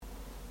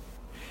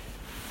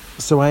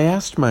So I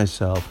asked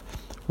myself,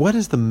 what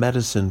is the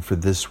medicine for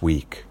this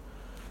week?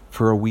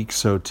 For a week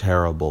so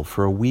terrible,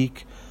 for a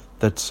week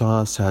that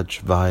saw such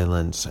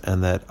violence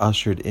and that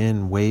ushered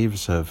in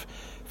waves of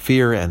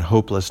fear and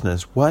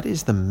hopelessness. What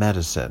is the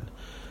medicine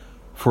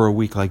for a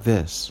week like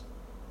this?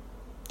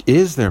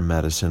 Is there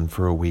medicine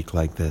for a week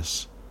like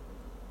this?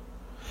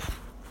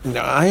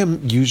 Now, I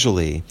am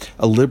usually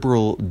a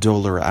liberal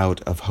doler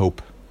out of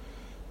hope.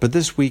 But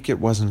this week it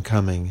wasn't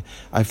coming.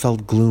 I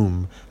felt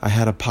gloom, I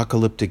had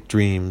apocalyptic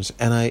dreams,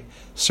 and I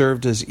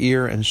served as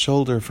ear and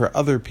shoulder for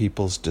other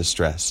people's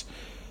distress,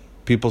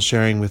 people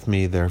sharing with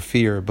me their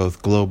fear,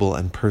 both global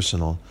and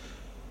personal.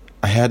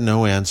 I had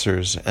no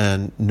answers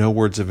and no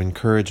words of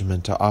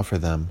encouragement to offer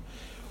them,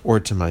 or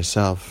to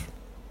myself.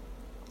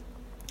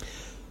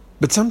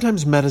 But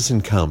sometimes medicine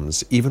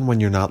comes, even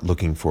when you're not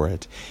looking for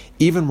it,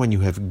 even when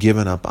you have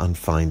given up on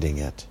finding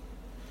it.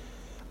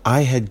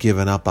 I had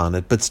given up on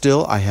it, but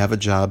still I have a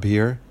job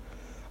here.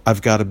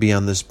 I've got to be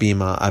on this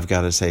bima. I've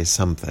got to say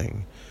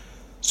something.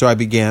 So I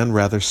began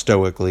rather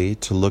stoically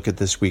to look at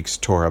this week's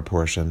Torah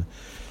portion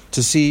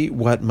to see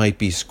what might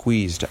be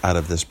squeezed out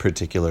of this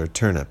particular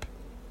turnip.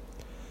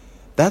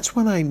 That's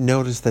when I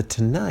noticed that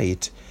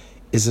tonight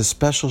is a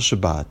special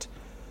Shabbat.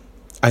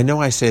 I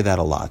know I say that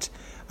a lot.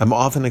 I'm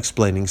often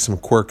explaining some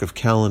quirk of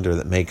calendar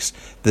that makes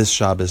this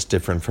Shabbos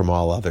different from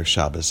all other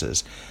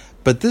Shabbases.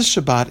 But this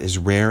Shabbat is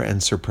rare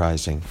and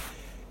surprising.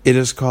 It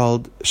is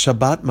called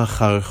Shabbat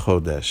Machar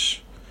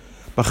Chodesh.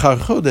 Machar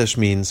Chodesh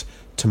means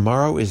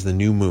tomorrow is the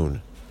new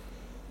moon.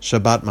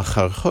 Shabbat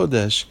Machar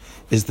Chodesh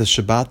is the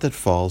Shabbat that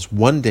falls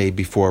one day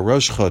before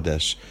Rosh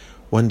Chodesh,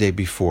 one day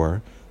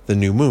before the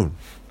new moon.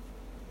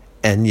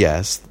 And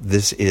yes,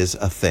 this is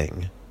a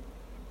thing.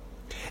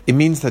 It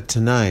means that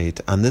tonight,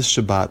 on this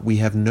Shabbat, we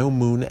have no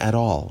moon at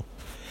all,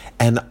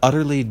 an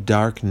utterly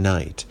dark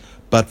night,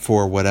 but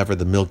for whatever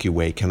the Milky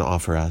Way can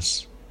offer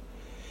us.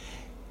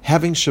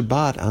 Having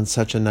Shabbat on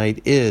such a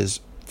night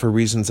is, for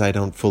reasons I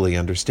don't fully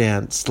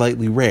understand,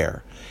 slightly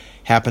rare,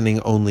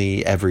 happening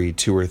only every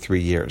 2 or 3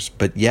 years.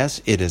 But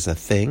yes, it is a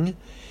thing,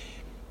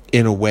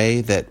 in a way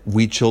that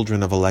we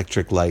children of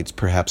electric lights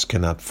perhaps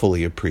cannot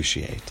fully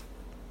appreciate.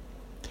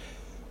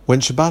 When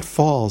Shabbat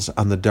falls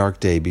on the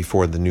dark day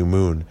before the new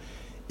moon,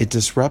 it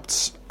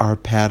disrupts our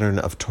pattern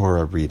of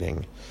Torah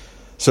reading.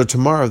 So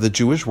tomorrow the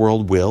Jewish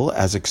world will,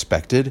 as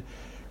expected,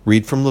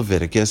 read from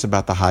Leviticus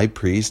about the high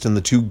priest and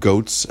the 2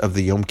 goats of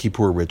the Yom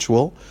Kippur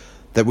ritual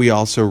that we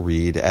also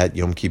read at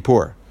Yom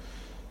Kippur.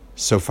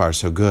 So far,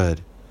 so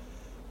good.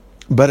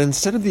 But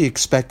instead of the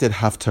expected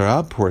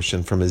Haftarah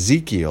portion from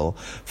Ezekiel,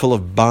 full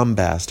of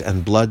bombast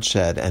and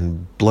bloodshed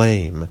and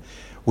blame,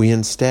 we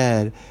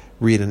instead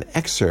read an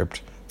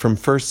excerpt from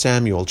 1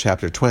 Samuel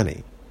chapter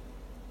 20.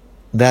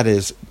 That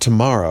is,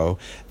 tomorrow,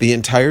 the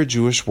entire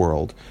Jewish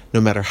world, no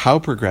matter how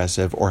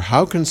progressive or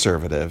how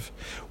conservative,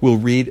 will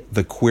read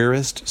the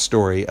queerest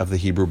story of the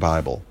Hebrew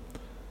Bible,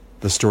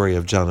 the story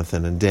of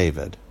Jonathan and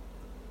David.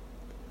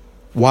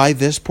 Why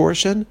this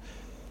portion?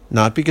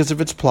 Not because of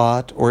its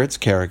plot or its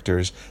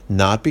characters,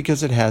 not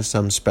because it has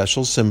some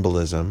special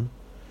symbolism.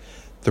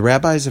 The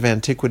rabbis of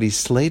antiquity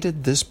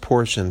slated this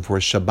portion for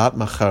Shabbat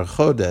Machar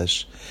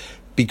Chodesh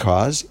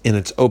because, in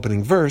its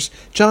opening verse,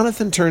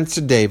 Jonathan turns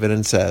to David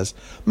and says,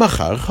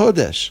 Machar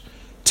Chodesh,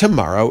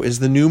 tomorrow is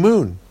the new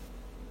moon.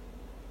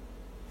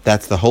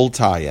 That's the whole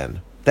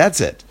tie-in.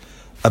 That's it.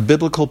 A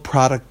biblical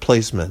product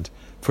placement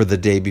for the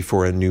day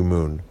before a new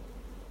moon.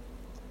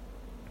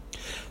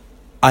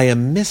 I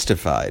am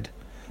mystified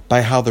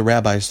by how the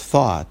rabbis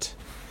thought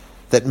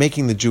that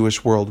making the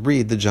Jewish world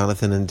read the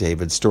Jonathan and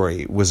David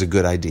story was a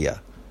good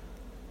idea.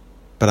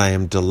 But I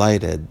am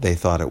delighted they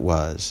thought it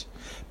was,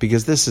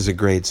 because this is a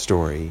great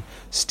story,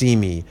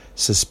 steamy,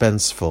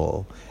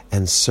 suspenseful,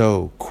 and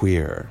so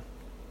queer.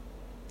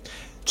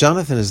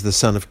 Jonathan is the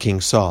son of King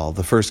Saul,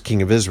 the first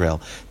king of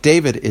Israel.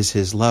 David is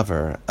his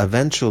lover,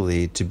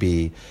 eventually to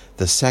be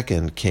the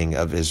second king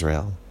of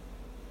Israel.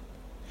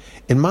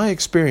 In my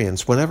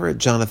experience, whenever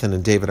Jonathan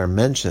and David are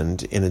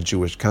mentioned in a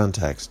Jewish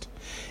context,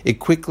 it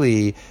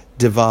quickly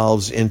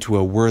devolves into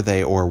a were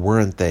they or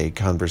weren't they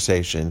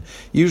conversation,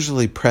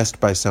 usually pressed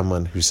by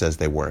someone who says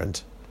they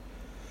weren't.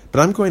 But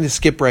I'm going to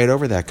skip right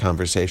over that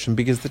conversation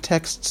because the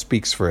text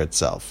speaks for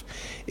itself.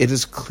 It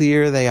is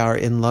clear they are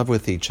in love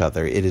with each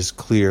other. It is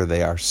clear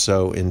they are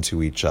so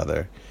into each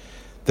other.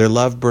 Their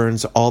love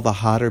burns all the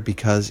hotter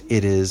because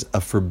it is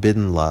a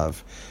forbidden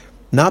love.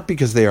 Not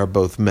because they are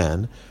both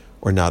men,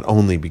 or not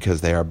only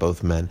because they are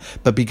both men,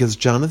 but because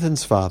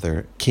Jonathan's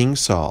father, King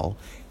Saul,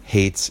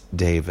 hates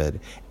David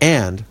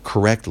and,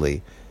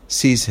 correctly,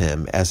 sees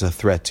him as a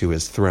threat to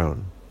his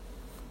throne.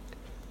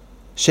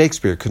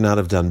 Shakespeare could not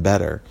have done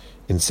better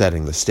in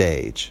setting the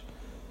stage.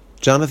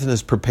 Jonathan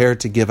is prepared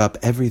to give up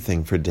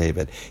everything for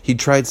David. He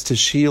tries to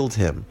shield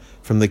him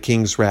from the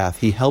king's wrath.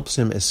 He helps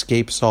him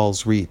escape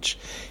Saul's reach.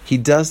 He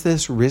does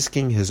this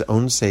risking his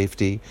own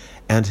safety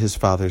and his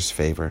father's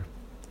favor.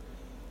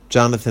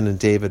 Jonathan and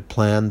David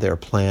plan their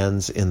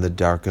plans in the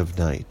dark of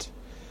night.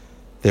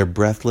 Their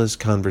breathless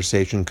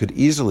conversation could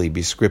easily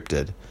be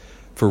scripted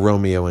for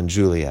Romeo and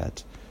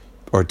Juliet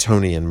or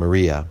Tony and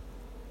Maria.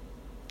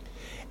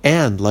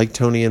 And, like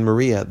Tony and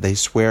Maria, they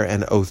swear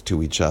an oath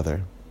to each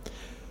other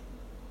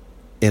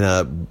in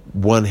a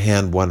one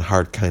hand, one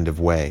heart kind of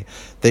way.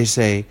 They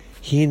say,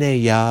 Hine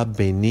ya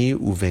beni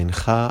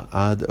uvencha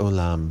ad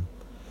olam.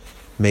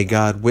 May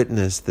God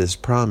witness this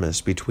promise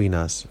between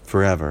us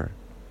forever.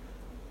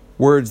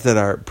 Words that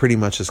are pretty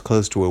much as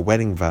close to a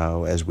wedding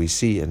vow as we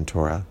see in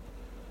Torah.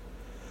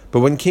 But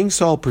when King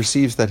Saul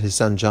perceives that his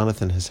son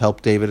Jonathan has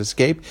helped David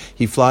escape,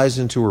 he flies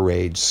into a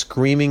rage,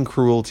 screaming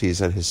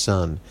cruelties at his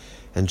son,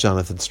 and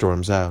Jonathan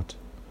storms out.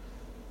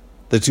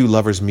 The two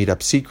lovers meet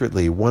up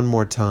secretly one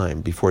more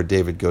time before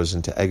David goes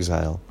into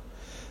exile.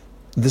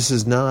 This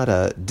is not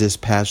a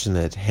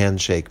dispassionate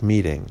handshake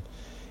meeting.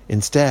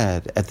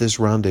 Instead, at this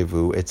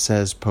rendezvous, it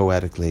says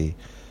poetically,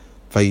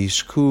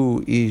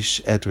 Vayishku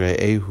ish et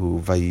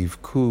re'ehu,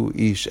 vayivku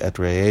ish et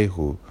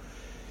re'ehu.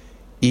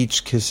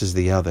 Each kisses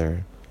the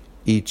other,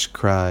 each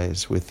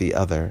cries with the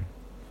other.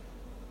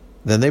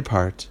 Then they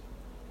part,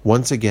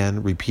 once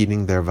again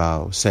repeating their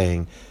vow,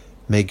 saying,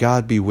 May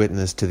God be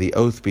witness to the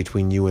oath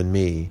between you and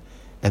me,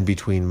 and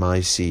between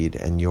my seed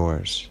and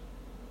yours.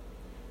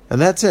 And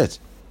that's it.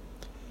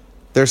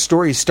 Their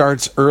story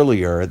starts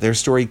earlier, their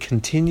story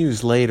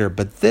continues later,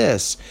 but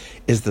this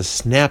is the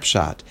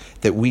snapshot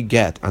that we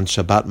get on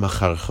Shabbat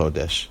Machar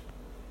Chodesh.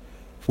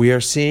 We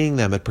are seeing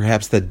them at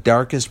perhaps the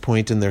darkest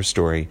point in their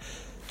story,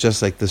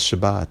 just like this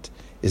Shabbat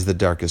is the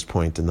darkest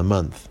point in the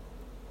month.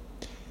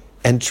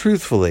 And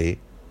truthfully,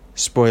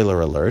 spoiler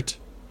alert,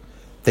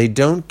 they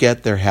don't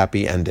get their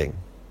happy ending.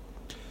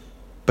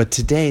 But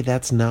today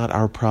that's not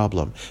our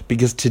problem,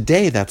 because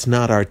today that's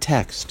not our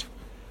text.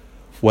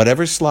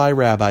 Whatever sly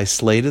rabbi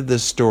slated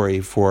this story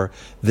for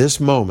this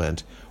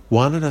moment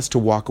wanted us to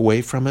walk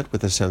away from it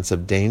with a sense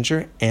of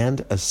danger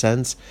and a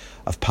sense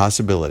of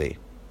possibility.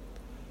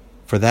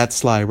 For that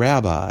sly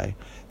rabbi,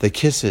 the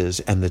kisses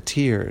and the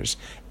tears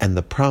and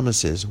the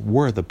promises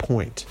were the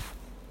point.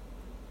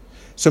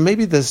 So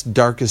maybe this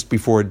darkest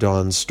before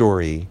dawn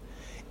story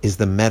is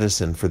the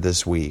medicine for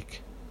this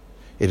week.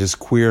 It is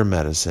queer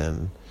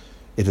medicine.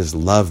 It is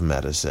love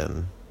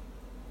medicine.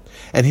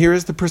 And here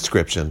is the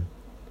prescription.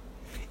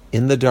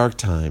 In the dark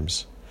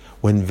times,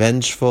 when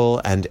vengeful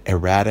and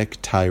erratic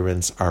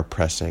tyrants are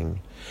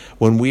pressing,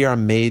 when we are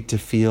made to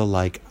feel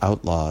like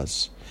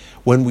outlaws,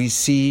 when we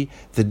see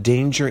the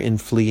danger in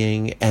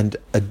fleeing and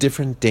a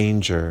different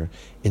danger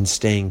in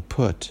staying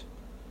put,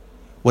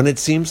 when it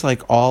seems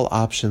like all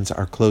options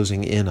are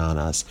closing in on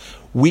us,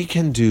 we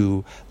can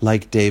do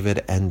like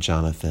David and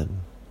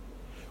Jonathan.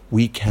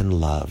 We can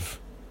love.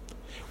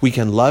 We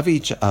can love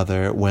each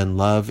other when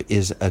love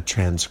is a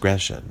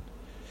transgression.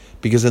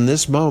 Because in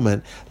this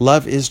moment,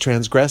 love is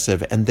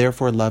transgressive, and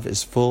therefore love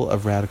is full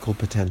of radical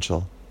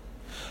potential.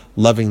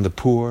 Loving the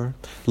poor,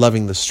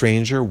 loving the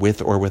stranger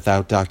with or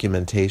without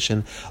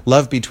documentation,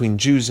 love between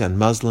Jews and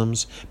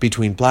Muslims,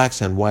 between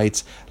blacks and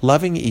whites,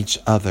 loving each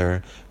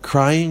other,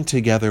 crying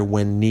together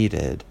when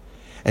needed,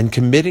 and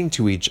committing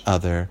to each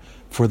other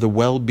for the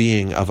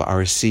well-being of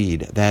our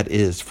seed, that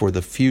is, for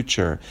the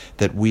future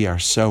that we are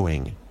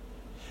sowing.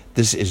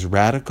 This is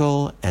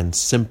radical and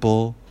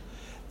simple.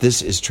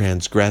 This is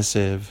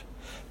transgressive.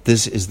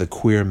 This is the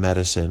queer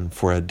medicine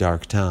for a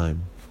dark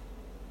time.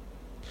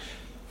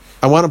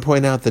 I want to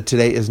point out that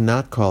today is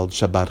not called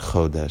Shabbat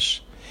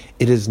Chodesh.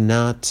 It is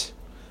not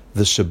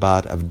the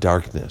Shabbat of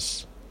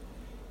darkness.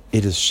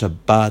 It is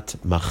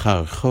Shabbat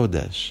Machar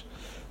Chodesh,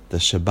 the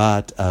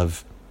Shabbat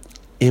of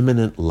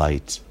imminent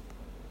light.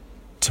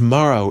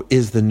 Tomorrow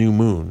is the new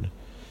moon.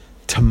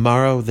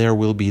 Tomorrow there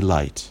will be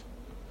light.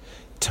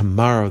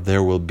 Tomorrow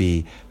there will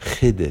be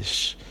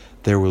Chiddush.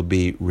 There will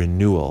be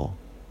renewal.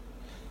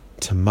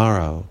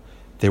 Tomorrow,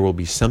 there will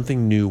be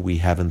something new we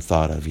haven't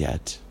thought of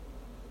yet.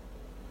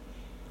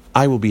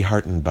 I will be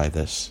heartened by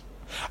this.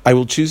 I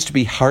will choose to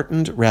be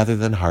heartened rather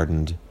than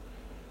hardened.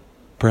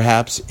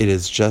 Perhaps it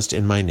is just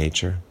in my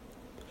nature.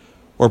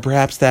 Or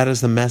perhaps that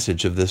is the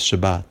message of this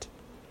Shabbat.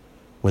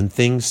 When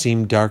things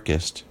seem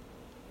darkest,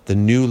 the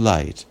new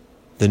light,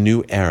 the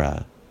new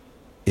era,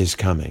 is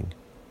coming.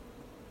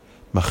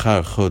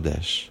 Machar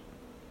Chodesh.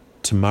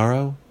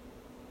 Tomorrow,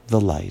 the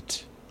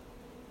light.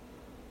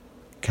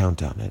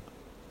 Count on it.